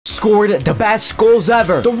scored the best goals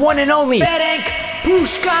ever. The one and only Ferenc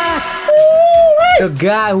Puskas. The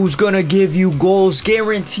guy who's gonna give you goals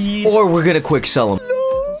guaranteed, or we're gonna quick sell him.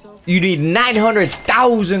 You need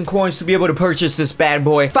 900,000 coins to be able to purchase this bad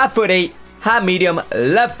boy. 5'8", high medium,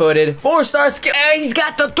 left-footed, 4-star skill. And he's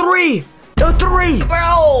got the 3. The 3,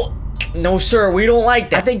 bro. No, sir, we don't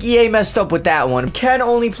like that. I think EA messed up with that one. Can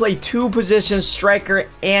only play 2 positions, striker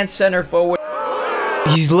and center forward.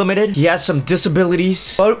 He's limited. He has some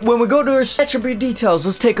disabilities. But when we go to his attribute details,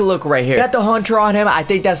 let's take a look right here. Got the hunter on him. I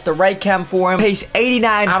think that's the right cam for him. Pace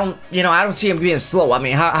 89. I don't see him being slow. I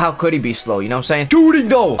mean, how could he be slow? You know what I'm saying? Shooting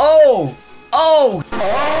though. Oh.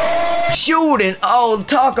 Shooting. Oh,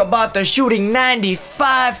 talk about the shooting.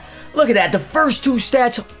 95. Look at that. The first 2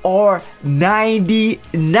 stats are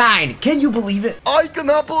 99. Can you believe it? I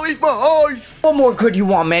cannot believe my eyes. What more could you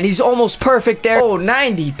want, man? He's almost perfect there. Oh,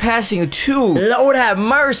 90. Passing 2. Lord have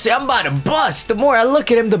mercy. I'm about to bust. The more I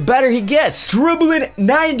look at him, the better he gets. Dribbling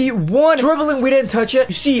 91. Dribbling, we didn't touch it.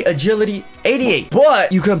 You see, agility 88.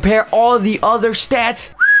 But you compare all the other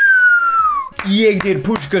stats. EA did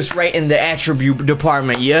Puskas right in the attribute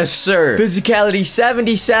department. Yes, sir. Physicality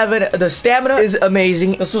 77. The stamina is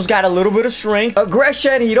amazing. This one's got a little bit of strength.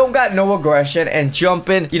 Aggression, he don't got no aggression. And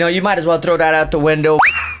jumping, you know, you might as well throw that out the window.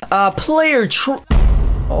 Player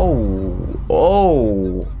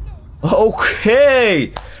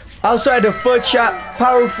okay. Outside the foot shot,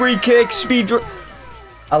 power free kick, speed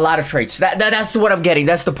a lot of traits. That's what I'm getting.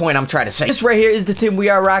 That's the point I'm trying to say. This right here is the team we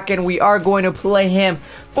are rocking. We are going to play him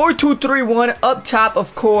 4-2-3-1 up top,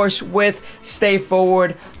 of course, with stay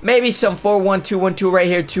forward. Maybe some 4-1-2-1-2 right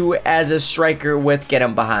here too as a striker with get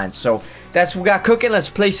him behind. So that's what we got cooking. Let's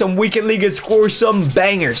play some weekend league and score some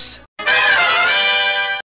bangers.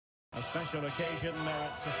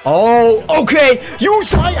 Oh, okay.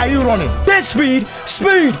 Why are you running? That speed.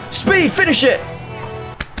 Finish it.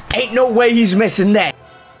 Ain't no way he's missing that.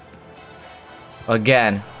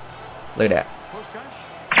 Again. Look at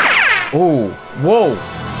that. Oh, whoa.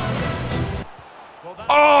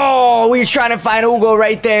 Oh, he's trying to find Hugo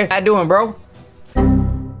right there. How you doing, bro?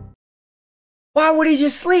 Why would he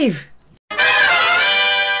just leave?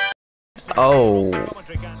 Oh.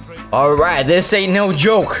 Alright, this ain't no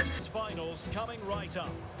joke.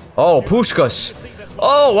 Oh, Puskas.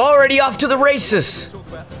 Oh, already off to the races.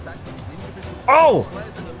 Oh.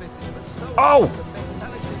 Oh,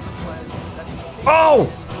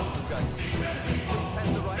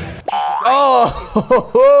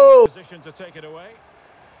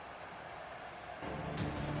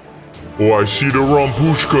 I see the run,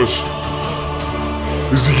 Puskas.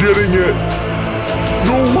 Is he getting it?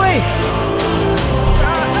 No way!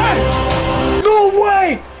 No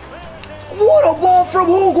way! What a ball from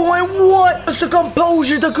Hugo, and what? It's the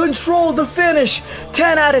composure, the control, the finish.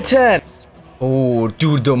 10 out of 10. Oh,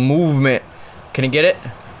 dude, the movement. Can he get it?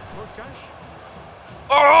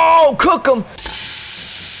 Oh, cook him.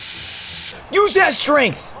 Use that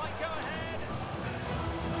strength.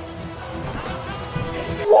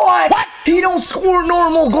 What? He don't score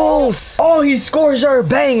normal goals. All he scores are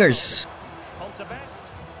bangers.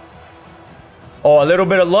 Oh, a little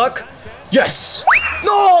bit of luck. Yes.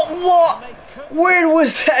 No, what? Where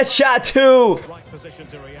was that shot to?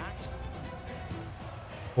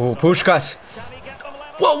 Oh, Puskas.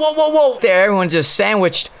 Whoa. There, everyone just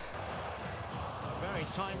sandwiched.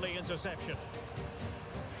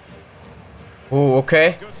 Oh,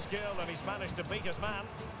 okay.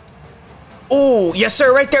 Oh, yes,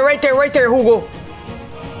 sir. Right there, Hugo.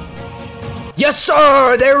 Yes,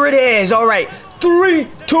 sir. There it is. All right.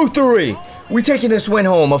 3-2-3. We taking this win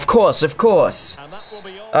home, of course.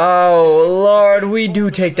 Oh, Lord. We do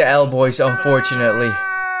take the L, boys, unfortunately.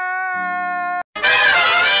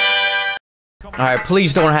 Alright,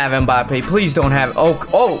 please don't have Mbappe. Please don't have...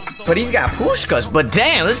 Oh, but he's got Puskas. But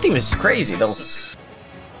damn, this team is crazy, though.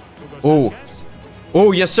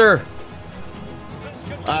 Oh, yes, sir.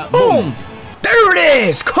 Boom! There it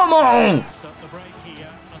is! Come on!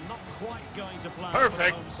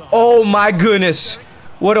 Perfect. Oh, my goodness.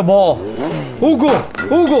 What a ball. Hugo!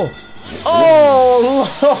 Oh!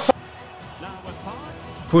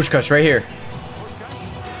 Puskas right here.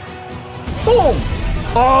 Boom!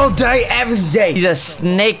 All day, every day. He's a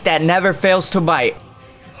snake that never fails to bite.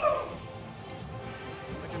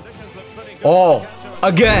 Oh,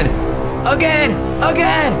 again.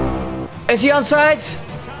 Is he on sides?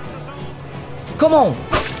 Come on.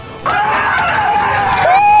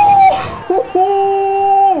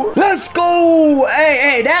 Let's go.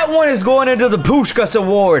 Hey, that one is going into the Puskas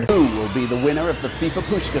Award. Who will be the winner of the FIFA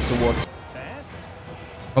Puskas Awards?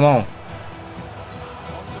 Come on.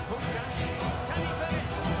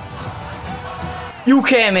 You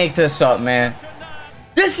can't make this up, man.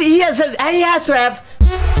 He has to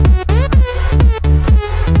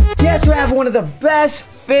have one of the best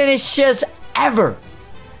finishes ever.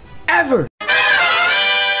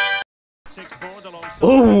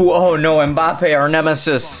 Ooh, oh no, Mbappe, our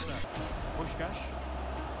nemesis.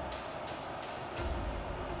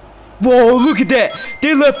 Whoa, look at that.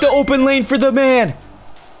 They left the open lane for the man.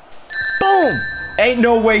 Boom. Ain't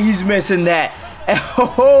no way he's missing that.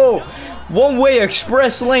 Oh, one-way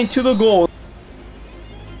express lane to the goal.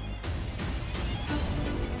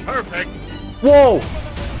 Perfect. Whoa.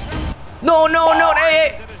 No.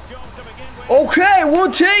 Hey. Okay, we'll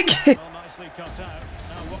take it.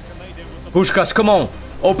 Puskas, come on.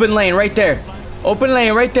 Open lane right there. Open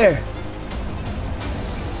lane right there.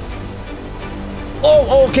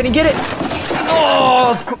 Oh, can he get it?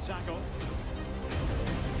 Oh, of course.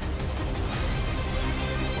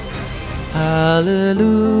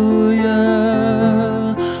 Hallelujah.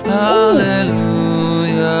 Hallelujah.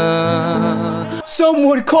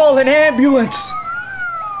 Someone call an ambulance.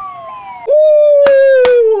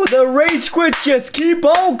 Ooh, the rage quits just keep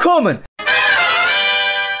on coming.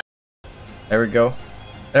 There we go.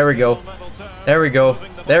 There we go. There we go.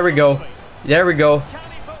 There we go. There we go.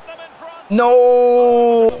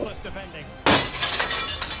 No.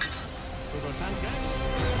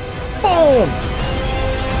 Boom.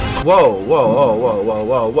 Whoa.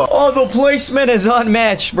 Oh, the placement is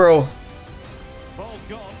unmatched, bro.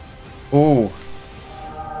 Ooh.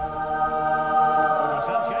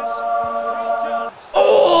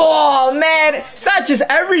 Oh, man. Sanchez,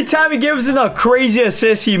 every time he gives it a crazy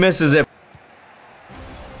assist, he misses it.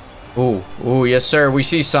 Ooh, yes, sir. We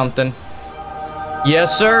see something.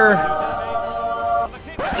 Yes, sir.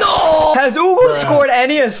 No! Has Ugo scored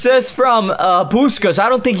any assists from Puskas? I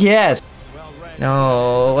don't think he has.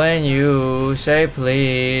 No, when you say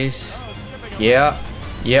please. Yeah.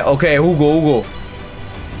 Okay, Ugo.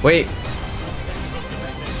 Wait.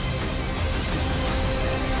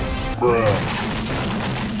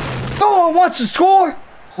 No one wants to score.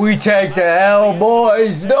 We take the L,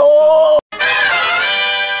 boys. No.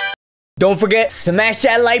 Don't forget, smash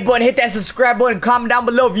that like button, hit that subscribe button, comment down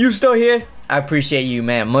below if you still here. I appreciate you,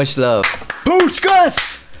 man. Much love.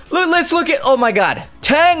 Puskas! Let's look at, oh my god.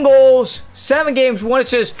 10 goals, 7 games, 1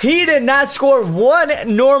 assist. He did not score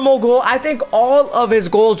 1 normal goal. I think all of his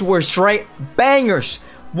goals were straight bangers.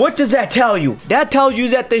 What does that tell you? That tells you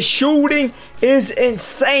that the shooting is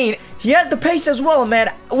insane. He has the pace as well,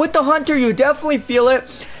 man. With the Hunter, you definitely feel it.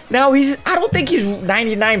 Now, I don't think he's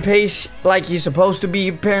 99 pace like he's supposed to be,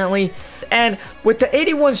 apparently. And with the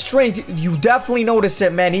 81 strength, you definitely notice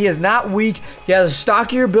it, man. He is not weak. He has a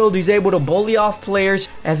stockier build. He's able to bully off players.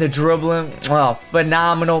 And the dribbling, well,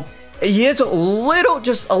 phenomenal. He is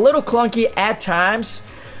just a little clunky at times,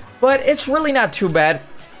 but it's really not too bad.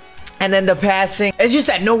 And then the passing, it's just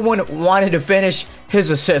that no one wanted to finish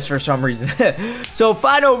his assist for some reason. So,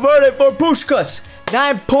 final verdict for Puskas,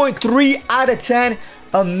 9.3 out of 10.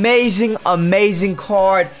 Amazing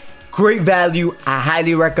card. Great value. I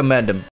highly recommend him.